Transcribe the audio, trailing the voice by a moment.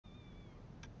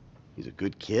He's a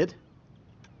good kid?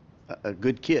 A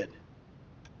good kid.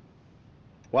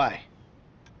 Why?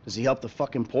 Does he help the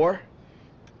fucking poor?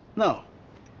 No.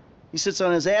 He sits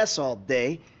on his ass all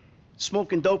day,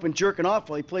 smoking dope and jerking off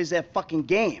while he plays that fucking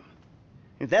game.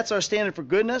 If that's our standard for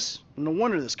goodness, no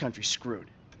wonder this country's screwed.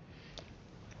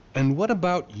 And what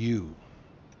about you?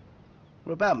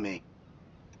 What about me?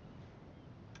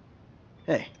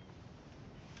 Hey.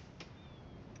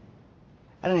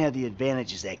 I don't have the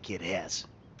advantages that kid has.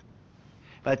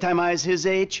 By the time I was his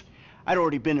age, I'd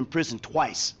already been in prison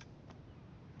twice.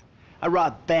 I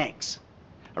robbed banks.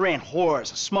 I ran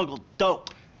whores. I smuggled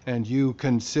dope. And you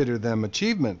consider them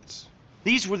achievements?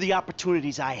 These were the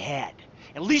opportunities I had.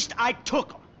 At least I took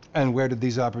them. And where did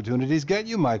these opportunities get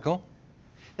you, Michael?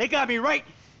 They got me right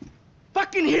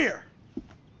fucking here.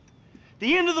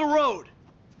 The end of the road.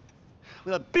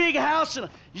 With a big house and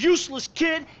a useless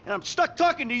kid, and I'm stuck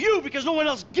talking to you because no one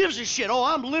else gives a shit. Oh,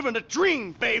 I'm living a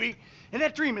dream, baby. And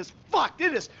that dream is fucked.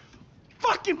 It is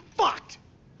fucking fucked.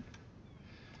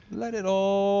 Let it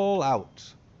all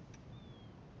out.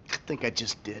 I think I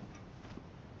just did.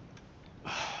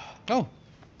 Oh,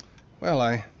 well,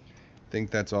 I think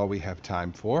that's all we have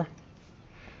time for.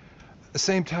 The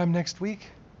same time next week?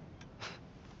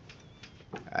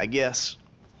 I guess.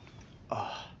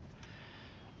 Oh.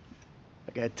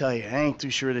 I gotta tell you, I ain't too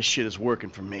sure this shit is working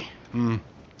for me.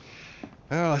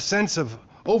 Well, a sense of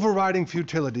overriding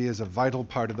futility is a vital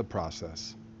part of the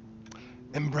process.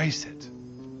 Embrace it.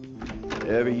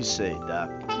 Whatever you say,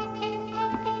 Doc.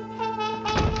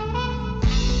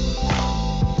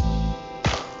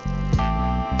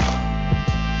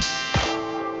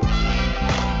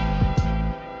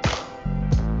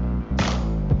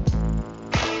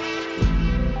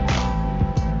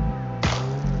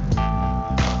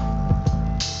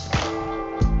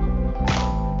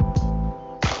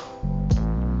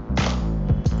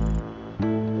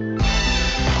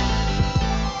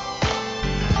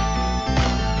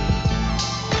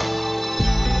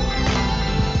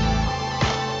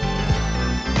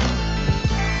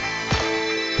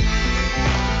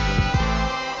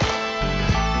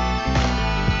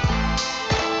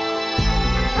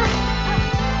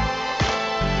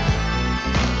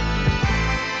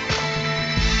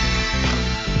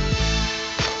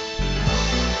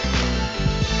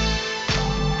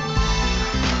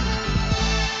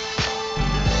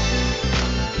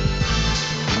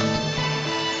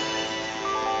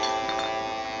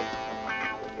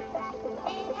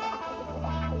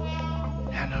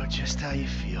 Just how you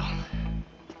feel.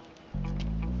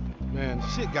 Man,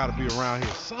 shit gotta be around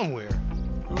here somewhere.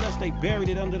 Unless they buried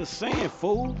it under the sand,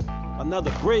 fool.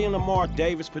 Another brilliant Lamar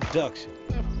Davis production.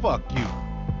 Man, fuck you.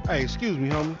 Hey, excuse me,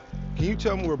 homie. Can you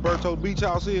tell me where Berto Beach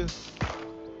House is?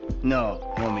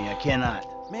 No, homie, I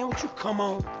cannot. Man, won't you come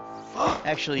on? Fuck.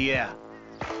 Actually, yeah.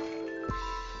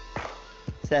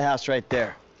 It's that house right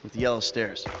there, with the yellow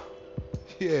stairs.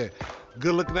 Yeah,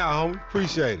 good looking out, homie.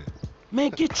 Appreciate it. Man,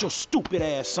 get your stupid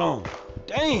ass on.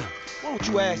 Damn, why don't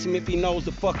you ask him if he knows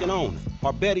the fucking owner?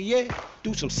 Or better yet,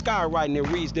 do some skywriting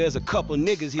that reads there's a couple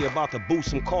niggas here about to boost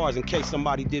some cars in case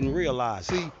somebody didn't realize.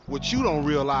 See, what you don't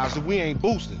realize is we ain't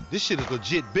boosting. This shit is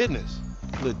legit business.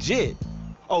 Legit?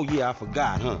 Oh yeah, I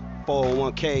forgot, huh?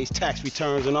 401ks, tax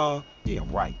returns and all? Yeah,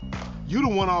 right. You the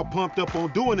one all pumped up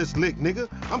on doing this lick, nigga.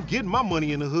 I'm getting my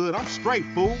money in the hood. I'm straight,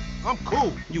 fool. I'm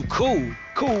cool. You cool?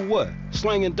 Cool what?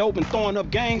 Slinging dope and throwing up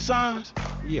gang signs?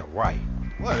 Yeah, right.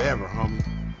 Whatever, homie.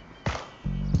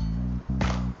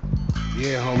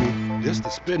 Yeah, homie. This the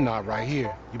spin knot right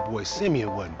here. Your boy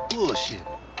Simeon wasn't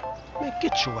bullshitting. Man,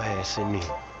 get your ass in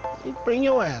there. Hey, bring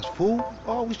your ass, fool.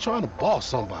 Always trying to boss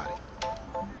somebody.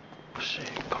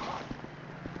 Shit, come on.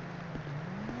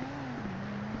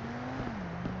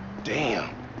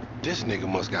 Damn, this nigga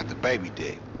must got the baby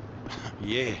dick.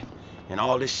 Yeah, and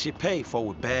all this shit paid for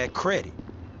with bad credit.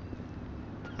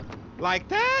 Like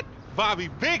that? Bobby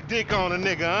big dick on a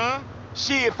nigga, huh?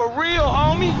 Shit, for real,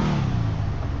 homie.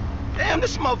 Damn,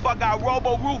 this motherfucker got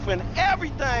robo-roof and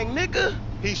everything, nigga.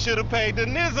 He should have paid the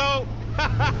nizzo.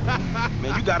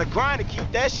 Man, you gotta grind to keep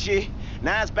that shit.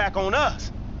 Now it's back on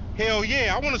us. Hell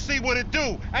yeah, I wanna see what it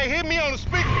do. Hey, hit me on the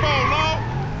speakerphone, Lord.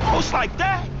 Oh, it's like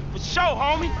that? For sure,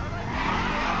 homie.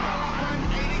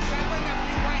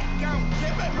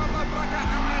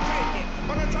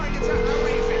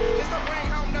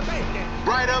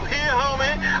 Right up here,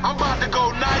 homie. I'm about to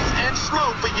go nice and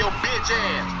slow for your bitch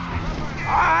ass.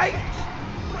 Alright.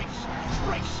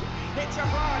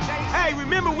 Hey,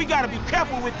 remember we gotta be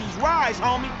careful with these rides,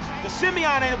 homie. The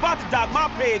Simeon ain't about to dock my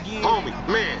pay again. Homie,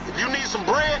 man, if you need some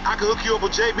bread, I can hook you up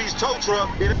with JB's tow truck.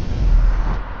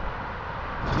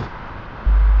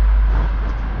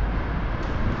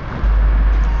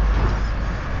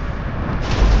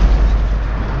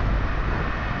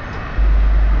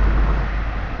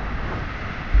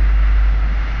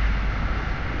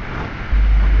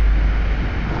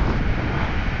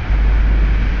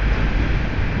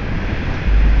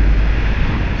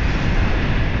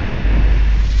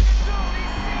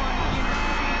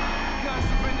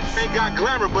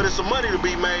 camera, but it's some money to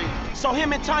be made. So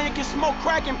him and Tanya can smoke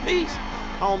crack in peace?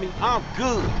 Homie, I'm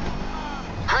good.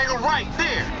 Hang her right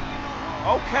there.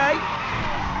 Okay.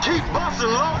 Keep busting,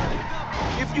 low.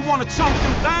 If you wanna chunk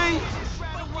them things.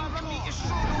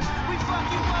 We fuck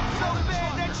you up so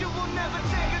bad that you will never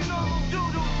take a normal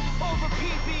doodle over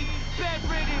PB,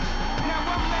 bedridden. Now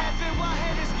I'm laughing while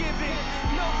head is giving.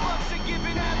 No fucks are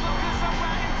given ever, cause I'm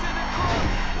right into the core.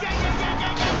 Yeah,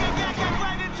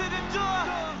 right into the door.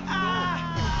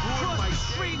 Cross the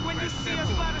street when you see us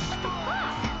by the store.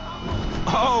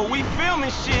 Oh, we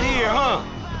filming shit here, huh?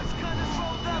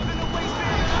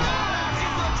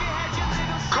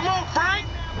 Come on, Frank.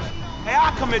 Hey,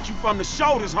 I'll come at you from the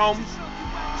shoulders, homie.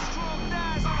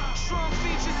 Strong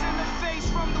features in the face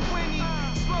from the Winnie.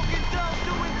 Smoking dope,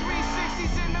 doing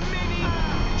 360s in the Mini.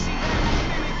 She had me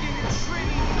mimicking the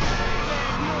Trini.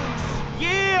 Bad news.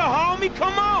 Yeah, homie,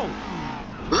 come on.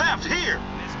 Left here.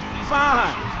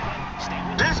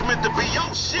 Fine. This meant to be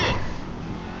your shit.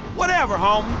 Whatever,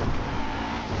 homie.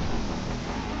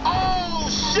 Oh,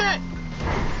 shit.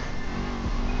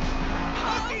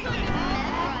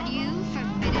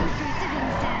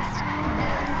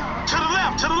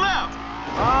 To the left.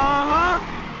 Uh-huh.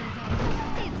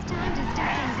 It's time to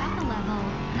step things up a level.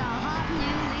 The hot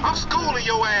new I'm schooling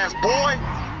your ass, boy.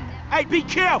 Hey, be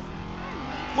careful.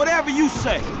 Whatever you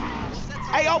say.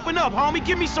 Hey, open up, homie.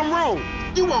 Give me some room.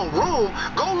 You want room?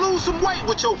 Go lose some weight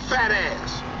with your fat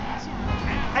ass.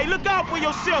 Hey, look out for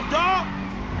yourself, dog.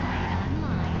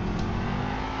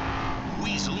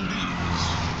 Weasel News.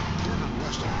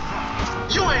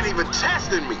 You ain't even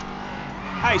testing me.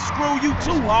 Hey, screw you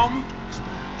too, homie.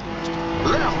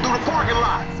 Left through the parking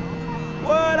lot.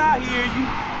 What? I hear you.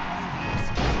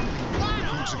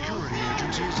 Food security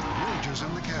agencies, wages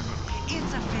in the capital.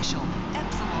 It's official.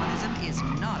 Epsilonism is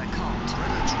not a cult.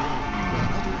 Credits roll.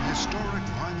 Another historic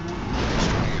Vinewood movie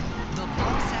studio. The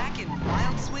Ballsack in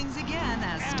wild swings again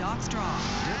as stock strong.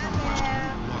 Deborah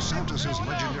Weston, Los Santos'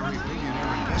 legendary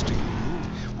billionaire investing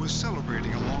guru, was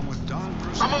celebrating along with Don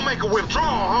Percival. I'm gonna make a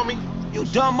withdrawal, homie. You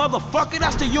dumb motherfucker.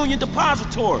 That's the Union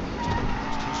Depository. His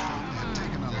fund had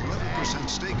taken an 11%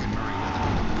 stake in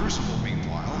Merriweather. Percival,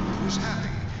 meanwhile, was happy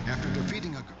after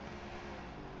defeating a...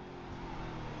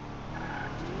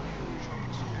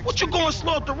 What you going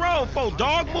slow up the road for,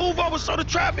 dog? Move over so the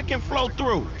traffic can flow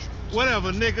through.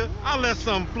 Whatever, nigga. I'll let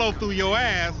something flow through your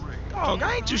ass. Dog,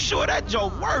 I ain't too sure that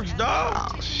joke works,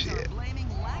 dog. Oh, shit. Blaming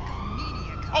lack of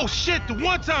media Oh, shit, the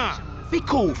one time. Be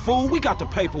cool, fool. We got the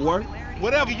paperwork.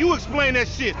 Whatever, you explain that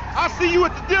shit. I'll see you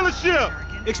at the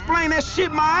dealership. Explain that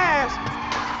shit my ass.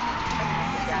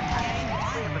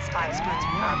 Experts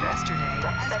warned yesterday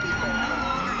as people no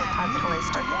longer have movies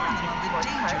to warn them of the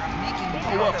danger of making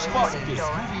Oh, well, fuck this.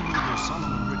 Movie mogul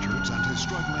Solomon Richards and his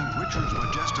struggling Richards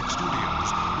Majestic Studios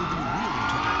will be reeling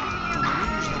today from the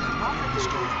news that another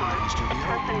historic movie studio,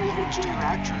 Lowenstein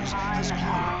Pictures, has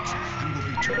closed and will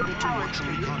be turned into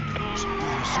luxury condos. There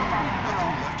will soon be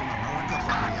nothing left in America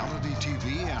but reality TV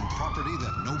and property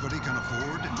that nobody can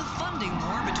afford. The funding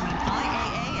war between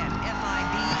IAA and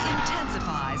FIB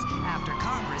intensifies after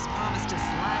Congress promised to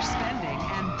slash spending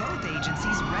and both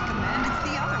agencies recommend it's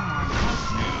the other one.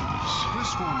 Chris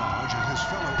Formage and his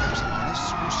fellow Epsilonists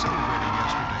were celebrating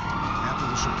yesterday after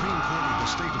the Supreme Court of the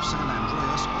state of San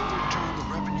Andreas overturned the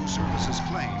Revenue Service's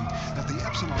claim that the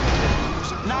Epsilon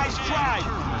is a Nice try.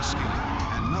 pyramid scheme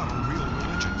and not a real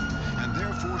religion, and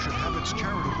therefore should have its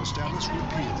charitable status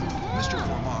repealed. Mr.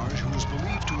 Formage, who is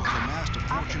believed to have amassed a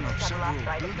fortune of several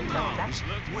billion dollars,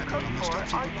 wept on the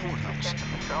steps of the courthouse.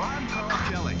 I'm Carl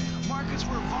Kelly. Markets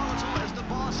were volatile as the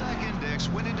Ballsack Index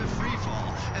went into free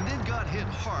fall and then got hit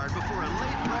hard before a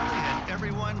late rally had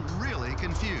everyone really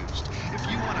confused. If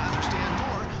you want to understand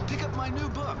more, pick up my new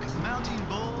book, Mounting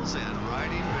Bulls and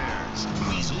Riding Bears.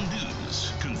 Weasel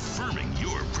News, confirming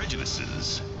your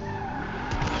prejudices.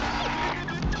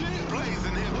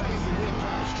 Blazing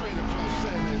hip-hop straight across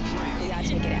San Andreas. You gotta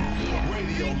check it out.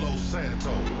 Radio Los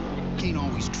Santos. Ain't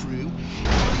always true.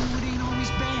 Hollywood ain't always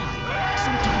bad.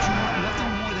 Sometimes you want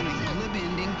nothing more than a glib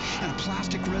ending and a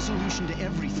plastic resolution to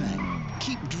everything.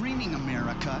 Keep dreaming,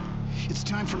 America. It's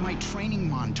time for my training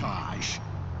montage.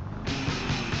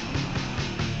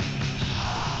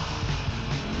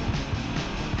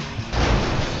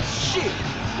 Shit,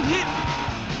 you hit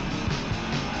me.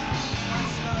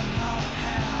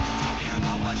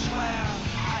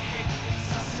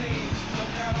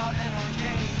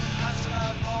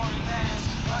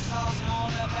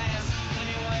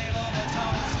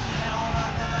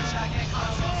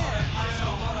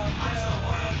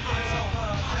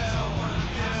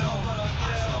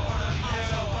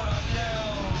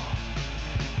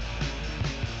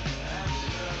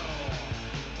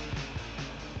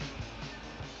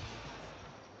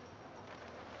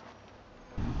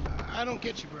 don't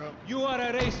get you, bro. You are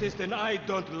a racist and I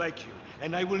don't like you.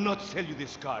 And I will not sell you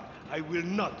this card. I will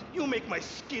not. You make my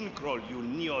skin crawl, you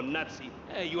neo-Nazi.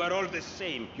 Hey, you are all the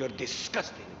same. You're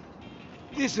disgusting.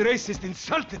 This racist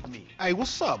insulted me. Hey,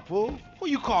 what's up, fool? Who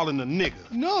you calling a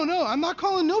nigga? No, I'm not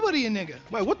calling nobody a nigga.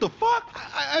 Wait, what the fuck?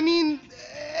 I mean,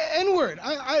 N-word.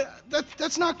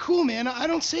 That's not cool, man. I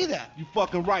don't say that. You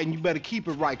fucking right, and you better keep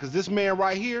it right, because this man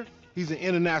right here, he's an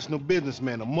international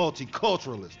businessman, a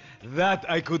multiculturalist. That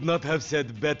I could not have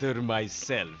said better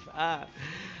myself.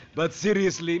 But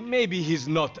seriously, maybe he's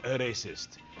not a racist.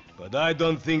 But I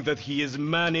don't think that he is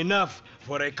man enough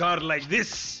for a car like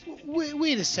this.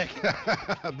 Wait a second.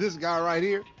 This guy right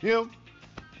here, him,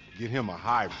 get him a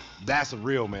hybrid. That's a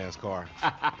real man's car.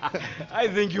 I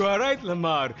think you are right,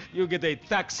 Lamar. You get a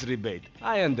tax rebate.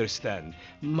 I understand.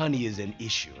 Money is an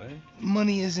issue, eh?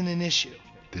 Money isn't an issue.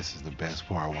 This is the best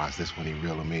part. Watch this when he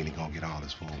reel him in. He gonna get all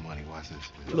his full money. Watch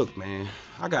this. Look, man,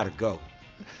 I gotta go.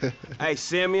 Hey,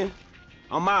 Simeon,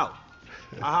 I'm out.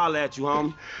 I'll holler at you,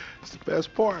 homie. It's the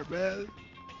best part, man.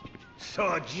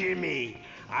 So, Jimmy,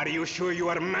 are you sure you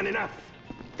are man enough?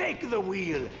 Take the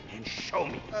wheel and show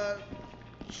me.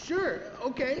 Sure,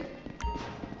 okay.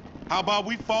 How about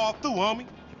we fall through, homie?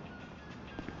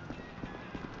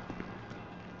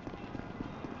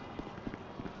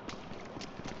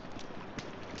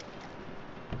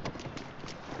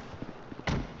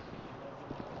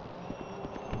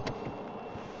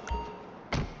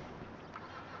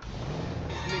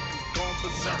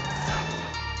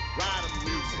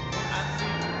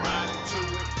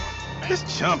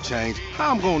 This chump change.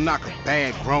 How I'm gonna knock a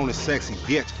bad, grown and sexy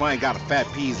bitch if I ain't got a fat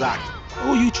pizzazz?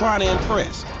 Who you trying to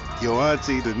impress? Your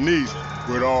auntie Denise.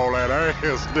 With all that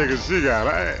ass, nigga, she got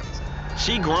ass.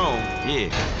 She grown, yeah.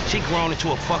 She grown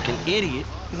into a fucking idiot.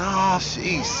 No,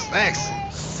 she's sexy.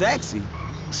 Sexy?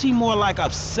 She more like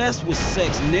obsessed with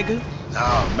sex, nigga.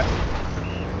 No,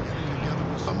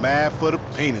 a mad for the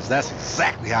penis. That's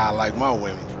exactly how I like my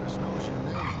women.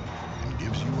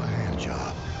 Gives you a hand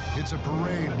job. It's a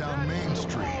parade down Main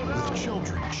Street with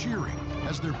children cheering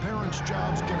as their parents'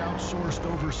 jobs get outsourced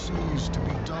overseas to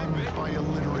be done by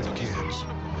illiterate kids.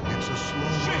 It's a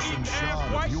slow-motion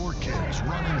shot of your kids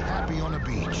running happy on a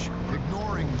beach,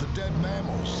 ignoring the dead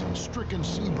mammals and stricken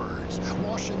seabirds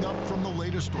washing up from the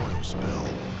latest oil spill.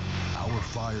 Our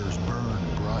fires burn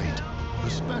bright,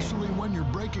 especially when you're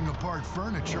breaking apart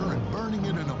furniture and burning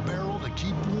it in a barrel to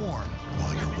keep warm,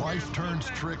 while your wife turns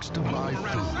tricks to buy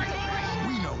food.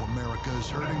 We know America is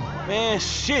hurting. Man,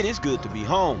 shit, it's good to be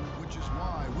home. Which is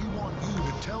why we want you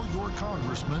to tell your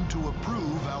congressman to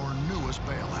approve our newest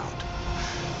bailout.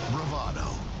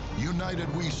 Bravado.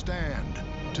 United we stand.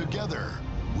 Together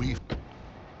we...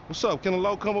 What's up? Can a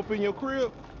low come up in your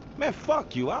crib? Man,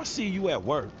 fuck you. I'll see you at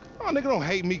work. Oh, nigga, don't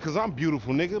hate me because I'm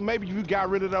beautiful, nigga. Maybe if you got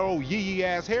rid of that old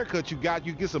yee-yee-ass haircut you got,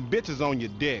 you get some bitches on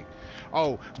your dick.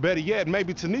 Oh, better yet,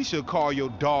 maybe Tanisha will call your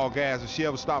dog ass if she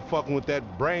ever stop fucking with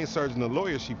that brain surgeon and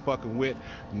lawyer she fucking with,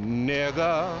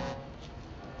 nigga.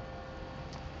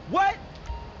 What?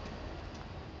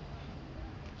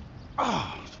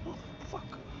 Oh,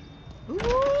 motherfucker.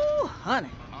 Ooh, honey.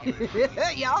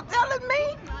 Y'all telling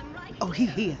me? Oh, he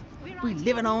here. We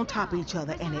living on top of each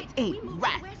other, and it ain't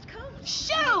right.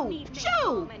 Shoo!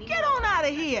 Shoo! Get on out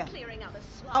of here.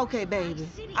 Okay, baby.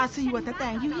 I see you at the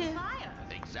thing. You hear?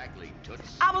 Exactly,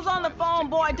 Toots. I was on the phone,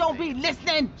 boy. Don't be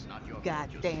listening.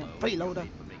 Goddamn freeloader.